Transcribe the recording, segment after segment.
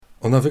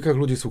O nawykach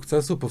ludzi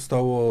sukcesu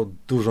powstało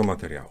dużo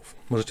materiałów.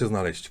 Możecie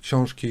znaleźć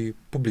książki,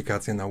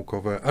 publikacje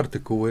naukowe,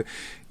 artykuły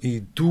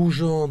i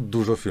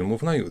dużo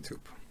filmów na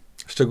YouTube.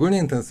 Szczególnie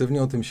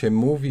intensywnie o tym się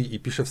mówi i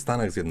pisze w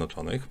Stanach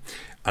Zjednoczonych,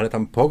 ale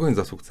tam pogoń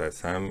za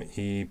sukcesem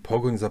i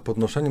pogoń za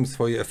podnoszeniem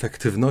swojej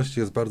efektywności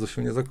jest bardzo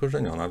silnie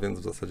zakorzeniona, więc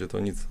w zasadzie to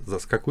nic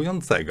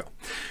zaskakującego.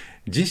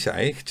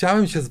 Dzisiaj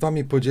chciałem się z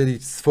Wami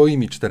podzielić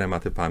swoimi 4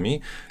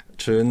 typami,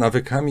 czy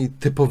nawykami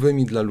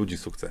typowymi dla ludzi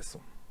sukcesu.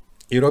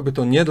 I robię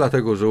to nie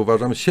dlatego, że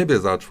uważam siebie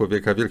za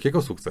człowieka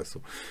wielkiego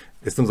sukcesu.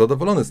 Jestem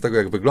zadowolony z tego,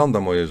 jak wygląda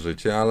moje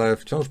życie, ale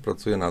wciąż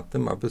pracuję nad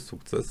tym, aby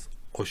sukces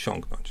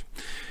osiągnąć.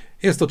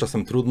 Jest to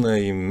czasem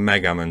trudne i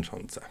mega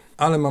męczące,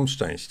 ale mam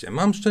szczęście.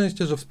 Mam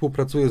szczęście, że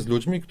współpracuję z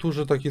ludźmi,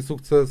 którzy taki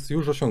sukces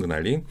już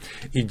osiągnęli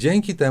i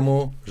dzięki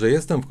temu, że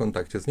jestem w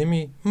kontakcie z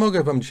nimi,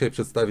 mogę Wam dzisiaj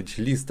przedstawić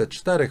listę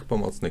 4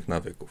 pomocnych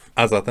nawyków.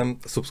 A zatem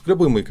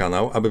subskrybuj mój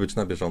kanał, aby być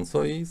na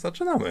bieżąco i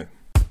zaczynamy.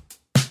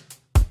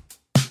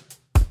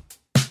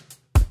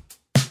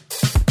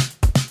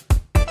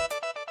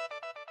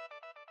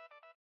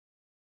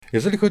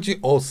 Jeżeli chodzi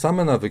o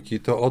same nawyki,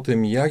 to o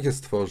tym, jak je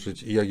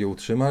stworzyć i jak je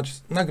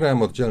utrzymać,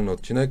 nagrałem oddzielny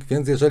odcinek,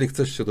 więc jeżeli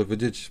chcesz się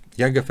dowiedzieć,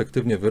 jak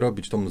efektywnie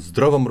wyrobić tą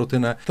zdrową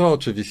rutynę, to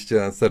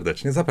oczywiście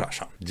serdecznie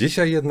zapraszam.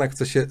 Dzisiaj jednak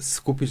chcę się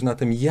skupić na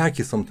tym,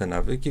 jakie są te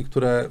nawyki,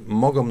 które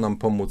mogą nam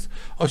pomóc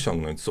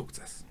osiągnąć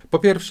sukces. Po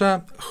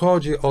pierwsze,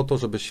 chodzi o to,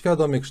 żeby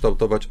świadomie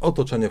kształtować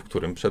otoczenie, w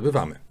którym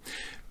przebywamy.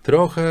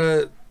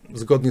 Trochę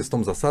zgodnie z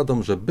tą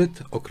zasadą, że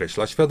byt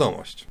określa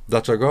świadomość.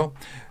 Dlaczego?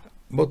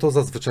 Bo to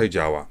zazwyczaj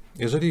działa.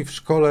 Jeżeli w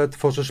szkole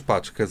tworzysz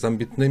paczkę z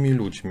ambitnymi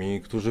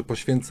ludźmi, którzy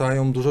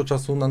poświęcają dużo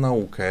czasu na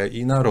naukę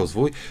i na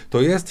rozwój,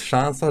 to jest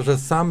szansa, że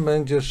sam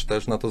będziesz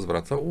też na to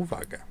zwracał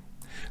uwagę.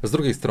 Z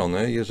drugiej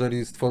strony,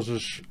 jeżeli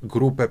stworzysz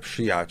grupę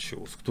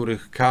przyjaciół, z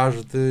których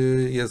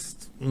każdy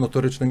jest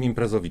notorycznym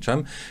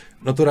imprezowiczem,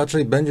 no to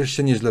raczej będziesz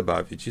się nieźle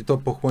bawić i to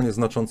pochłonie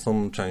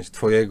znaczącą część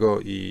Twojego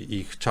i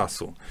ich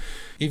czasu.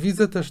 I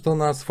widzę też to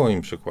na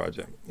swoim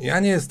przykładzie. Ja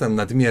nie jestem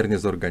nadmiernie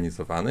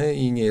zorganizowany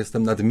i nie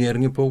jestem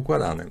nadmiernie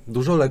poukładany.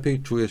 Dużo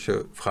lepiej czuję się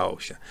w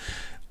chaosie.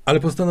 Ale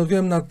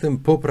postanowiłem nad tym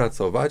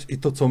popracować i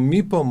to, co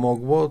mi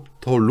pomogło,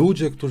 to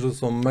ludzie, którzy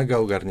są mega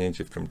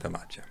ogarnięci w tym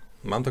temacie.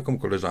 Mam taką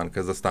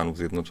koleżankę ze Stanów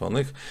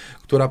Zjednoczonych,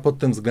 która pod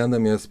tym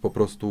względem jest po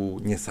prostu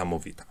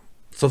niesamowita.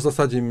 Co w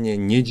zasadzie mnie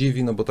nie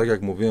dziwi, no bo tak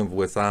jak mówiłem, w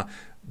USA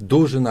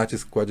duży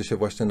nacisk kładzie się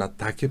właśnie na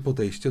takie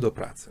podejście do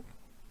pracy.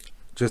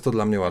 Czy jest to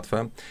dla mnie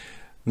łatwe?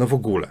 No w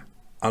ogóle,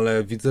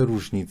 ale widzę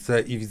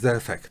różnice i widzę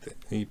efekty.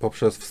 I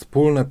poprzez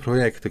wspólne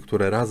projekty,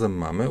 które razem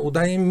mamy,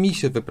 udaje mi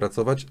się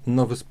wypracować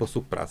nowy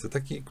sposób pracy,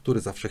 taki, który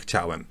zawsze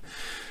chciałem.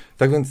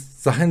 Tak więc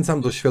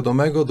zachęcam do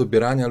świadomego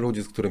dobierania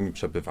ludzi, z którymi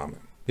przebywamy.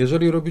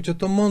 Jeżeli robicie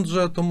to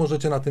mądrze, to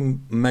możecie na tym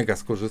mega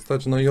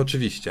skorzystać. No i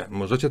oczywiście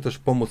możecie też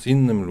pomóc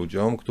innym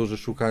ludziom, którzy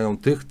szukają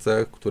tych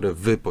cech, które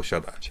wy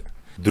posiadacie.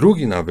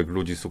 Drugi nawyk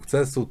ludzi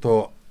sukcesu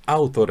to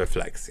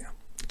autorefleksja,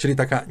 czyli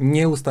taka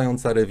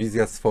nieustająca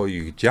rewizja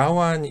swoich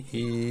działań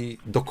i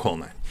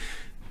dokonań.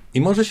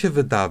 I może się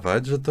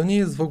wydawać, że to nie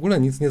jest w ogóle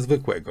nic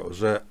niezwykłego,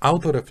 że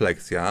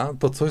autorefleksja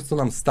to coś, co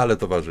nam stale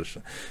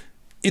towarzyszy.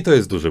 I to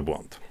jest duży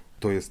błąd.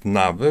 To jest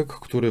nawyk,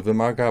 który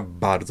wymaga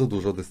bardzo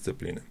dużo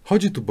dyscypliny.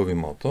 Chodzi tu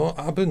bowiem o to,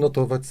 aby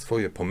notować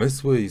swoje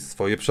pomysły i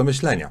swoje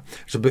przemyślenia,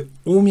 żeby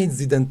umieć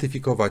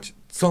zidentyfikować,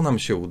 co nam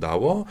się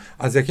udało,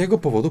 a z jakiego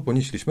powodu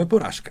ponieśliśmy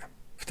porażkę.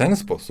 W ten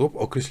sposób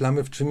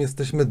określamy, w czym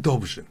jesteśmy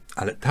dobrzy,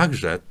 ale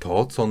także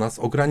to, co nas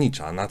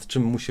ogranicza, nad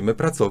czym musimy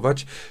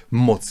pracować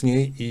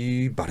mocniej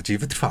i bardziej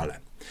wytrwale.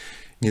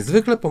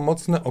 Niezwykle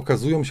pomocne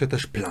okazują się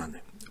też plany.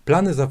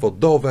 Plany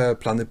zawodowe,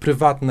 plany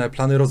prywatne,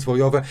 plany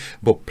rozwojowe,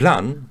 bo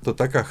plan to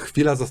taka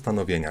chwila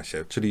zastanowienia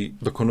się, czyli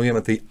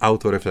dokonujemy tej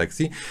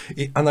autorefleksji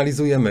i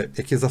analizujemy,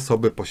 jakie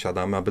zasoby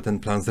posiadamy, aby ten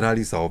plan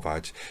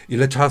zrealizować,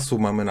 ile czasu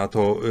mamy na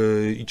to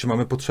i czy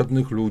mamy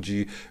potrzebnych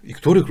ludzi i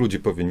których ludzi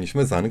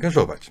powinniśmy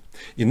zaangażować.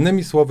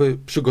 Innymi słowy,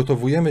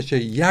 przygotowujemy się,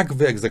 jak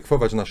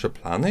wyegzekwować nasze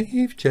plany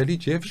i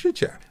wcielić je w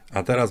życie.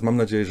 A teraz mam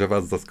nadzieję, że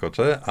Was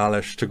zaskoczę,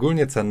 ale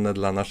szczególnie cenne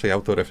dla naszej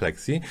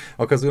autorefleksji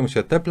okazują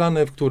się te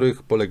plany, w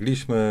których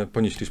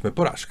ponieśliśmy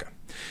porażkę.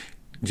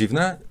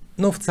 Dziwne?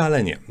 No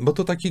wcale nie, bo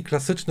to taki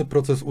klasyczny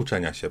proces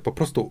uczenia się. Po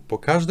prostu po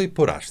każdej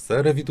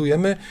porażce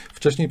rewidujemy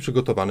wcześniej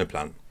przygotowany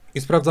plan.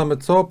 I sprawdzamy,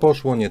 co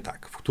poszło nie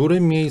tak, w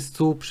którym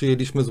miejscu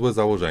przyjęliśmy złe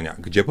założenia,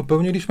 gdzie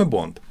popełniliśmy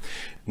błąd.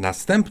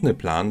 Następny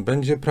plan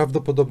będzie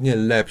prawdopodobnie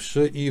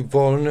lepszy i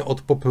wolny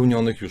od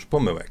popełnionych już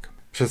pomyłek.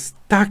 Przez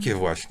takie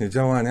właśnie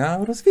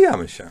działania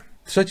rozwijamy się.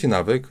 Trzeci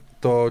nawyk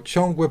to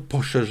ciągłe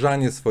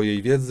poszerzanie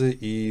swojej wiedzy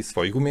i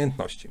swoich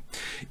umiejętności.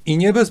 I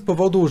nie bez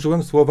powodu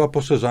użyłem słowa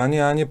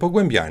poszerzanie, a nie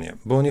pogłębianie,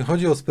 bo nie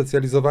chodzi o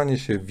specjalizowanie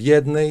się w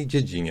jednej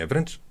dziedzinie,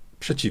 wręcz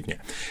przeciwnie.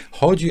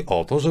 Chodzi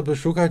o to, żeby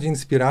szukać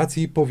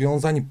inspiracji i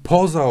powiązań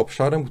poza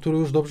obszarem, który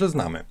już dobrze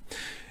znamy.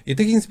 I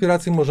tych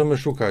inspiracji możemy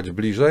szukać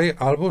bliżej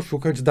albo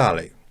szukać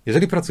dalej.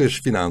 Jeżeli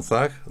pracujesz w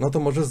finansach, no to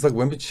możesz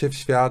zagłębić się w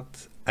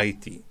świat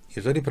IT.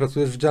 Jeżeli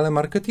pracujesz w dziale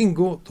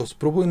marketingu, to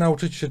spróbuj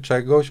nauczyć się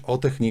czegoś o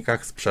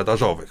technikach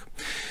sprzedażowych.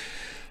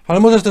 Ale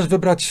możesz też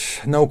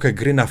wybrać naukę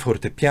gry na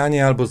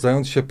fortepianie albo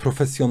zająć się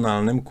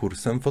profesjonalnym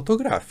kursem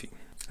fotografii.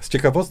 Z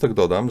ciekawostek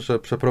dodam, że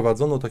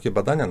przeprowadzono takie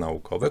badania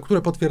naukowe,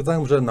 które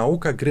potwierdzają, że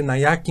nauka gry na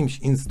jakimś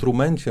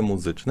instrumencie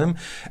muzycznym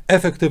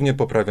efektywnie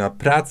poprawia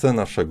pracę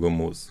naszego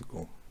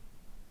mózgu.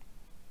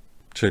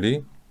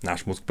 Czyli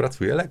nasz mózg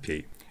pracuje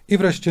lepiej. I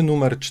wreszcie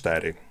numer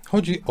 4.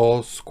 Chodzi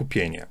o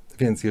skupienie.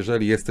 Więc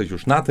jeżeli jesteś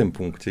już na tym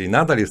punkcie i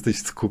nadal jesteś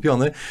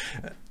skupiony,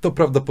 to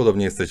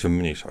prawdopodobnie jesteś w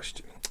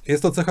mniejszości.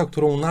 Jest to cecha,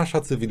 którą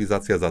nasza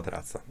cywilizacja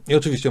zatraca. I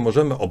oczywiście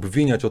możemy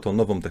obwiniać o to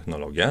nową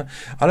technologię,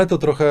 ale to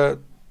trochę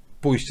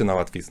pójście na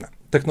łatwiznę.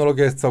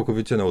 Technologia jest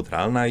całkowicie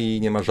neutralna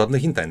i nie ma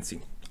żadnych intencji.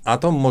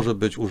 Atom może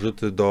być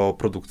użyty do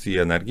produkcji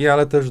energii,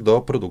 ale też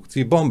do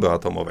produkcji bomby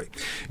atomowej.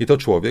 I to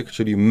człowiek,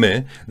 czyli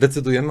my,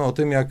 decydujemy o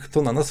tym, jak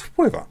to na nas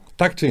wpływa.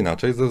 Tak czy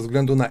inaczej, ze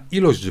względu na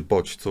ilość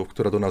bodźców,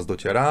 która do nas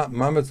dociera,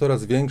 mamy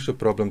coraz większy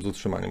problem z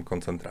utrzymaniem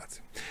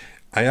koncentracji.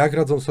 A jak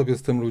radzą sobie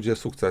z tym ludzie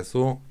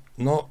sukcesu?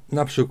 No,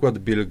 na przykład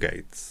Bill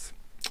Gates.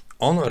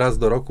 On raz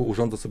do roku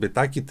urządza sobie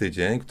taki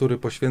tydzień, który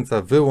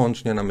poświęca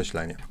wyłącznie na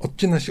myślenie.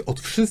 Odcina się od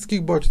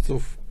wszystkich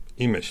bodźców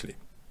i myśli.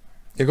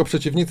 Jego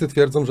przeciwnicy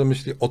twierdzą, że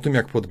myśli o tym,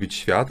 jak podbić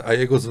świat, a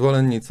jego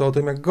zwolennicy o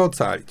tym, jak go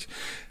ocalić.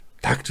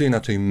 Tak czy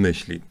inaczej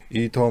myśli.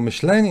 I to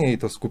myślenie i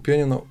to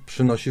skupienie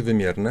przynosi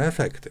wymierne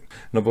efekty.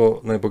 No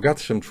bo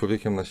najbogatszym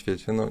człowiekiem na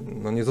świecie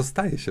nie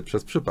zostaje się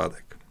przez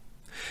przypadek.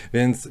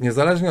 Więc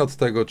niezależnie od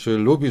tego, czy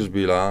lubisz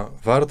Billa,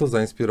 warto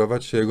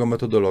zainspirować się jego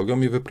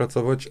metodologią i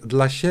wypracować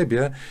dla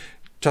siebie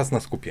czas na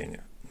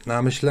skupienie,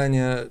 na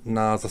myślenie,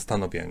 na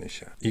zastanowienie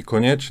się. I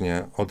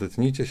koniecznie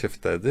odetnijcie się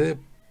wtedy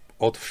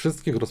od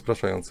wszystkich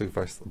rozpraszających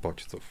was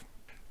bodźców.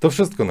 To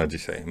wszystko na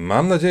dzisiaj.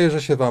 Mam nadzieję,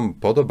 że się wam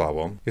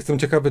podobało. Jestem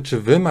ciekawy,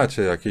 czy wy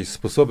macie jakieś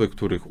sposoby,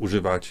 których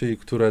używacie i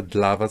które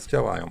dla was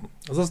działają.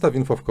 Zostaw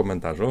info w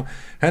komentarzu.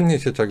 Chętnie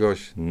się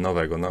czegoś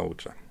nowego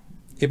nauczę.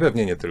 I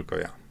pewnie nie tylko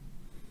ja.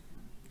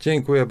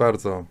 Dziękuję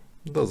bardzo.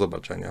 Do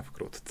zobaczenia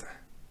wkrótce.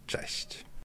 Cześć.